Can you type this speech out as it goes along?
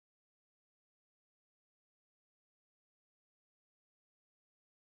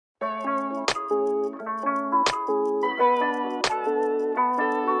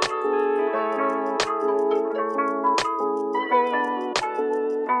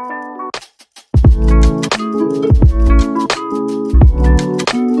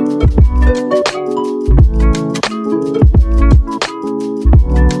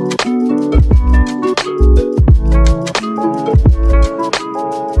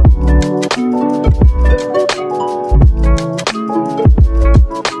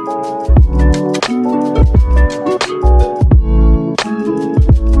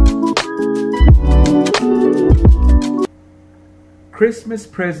Christmas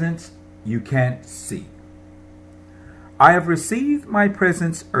presents you can't see. I have received my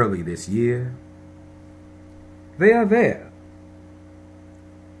presents early this year. They are there,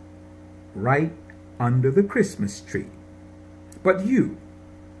 right under the Christmas tree, but you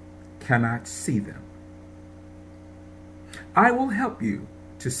cannot see them. I will help you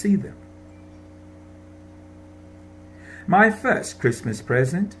to see them. My first Christmas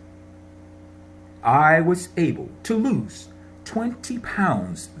present, I was able to lose 20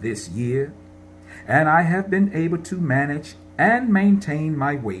 pounds this year, and I have been able to manage and maintain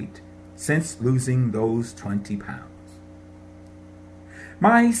my weight since losing those 20 pounds.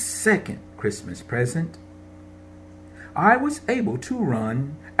 My second Christmas present, I was able to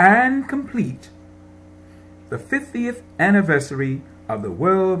run and complete the 50th anniversary of the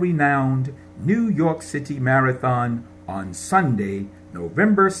world-renowned New York City Marathon on Sunday,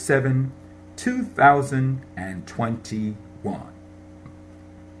 November 7, 2021.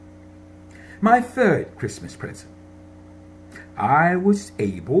 My third Christmas present, I was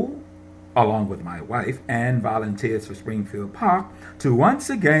able, along with my wife and volunteers for Springfield Park, to once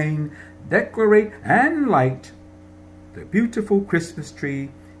again decorate and light the beautiful Christmas tree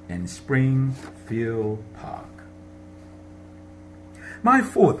in Springfield Park. My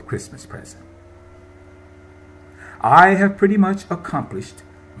fourth Christmas present, I have pretty much accomplished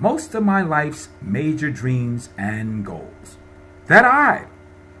most of my life's major dreams and goals that I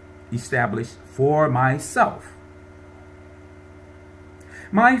established for myself.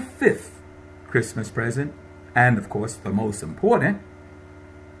 My fifth Christmas present, and of course the most important,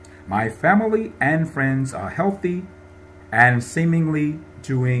 my family and friends are healthy and seemingly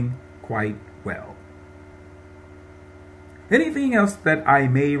doing quite well. Anything else that I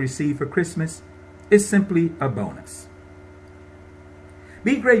may receive for Christmas is simply a bonus.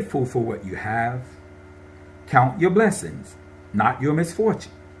 Be grateful for what you have. Count your blessings, not your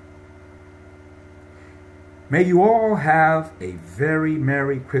misfortune. May you all have a very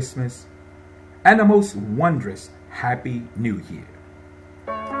Merry Christmas and a most wondrous Happy New Year.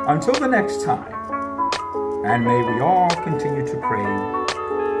 Until the next time, and may we all continue to pray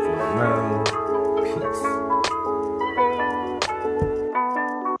for world peace.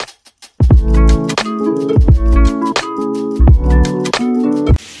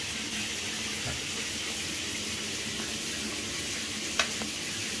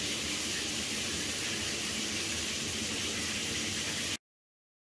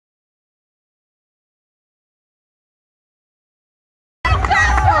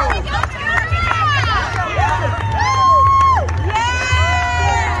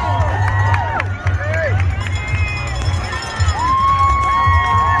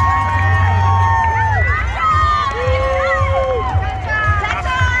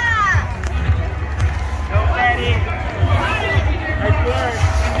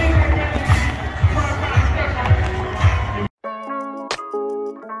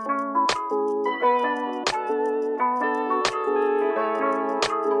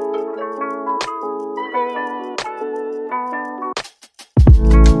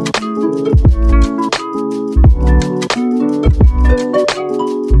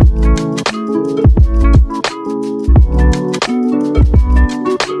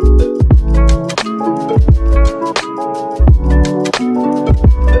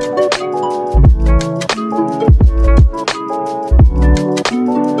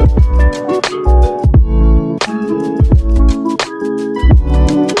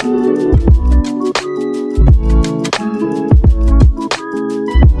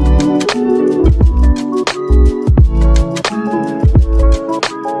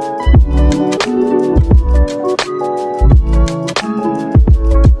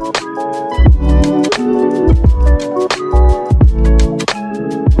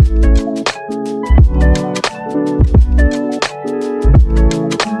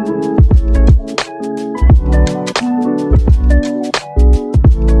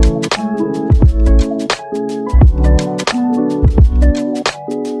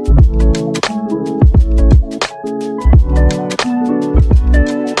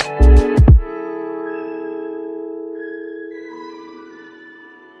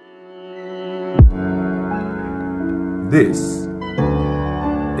 This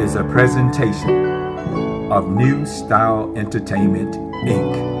is a presentation of New Style Entertainment,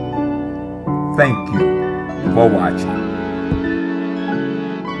 Inc. Thank you for watching.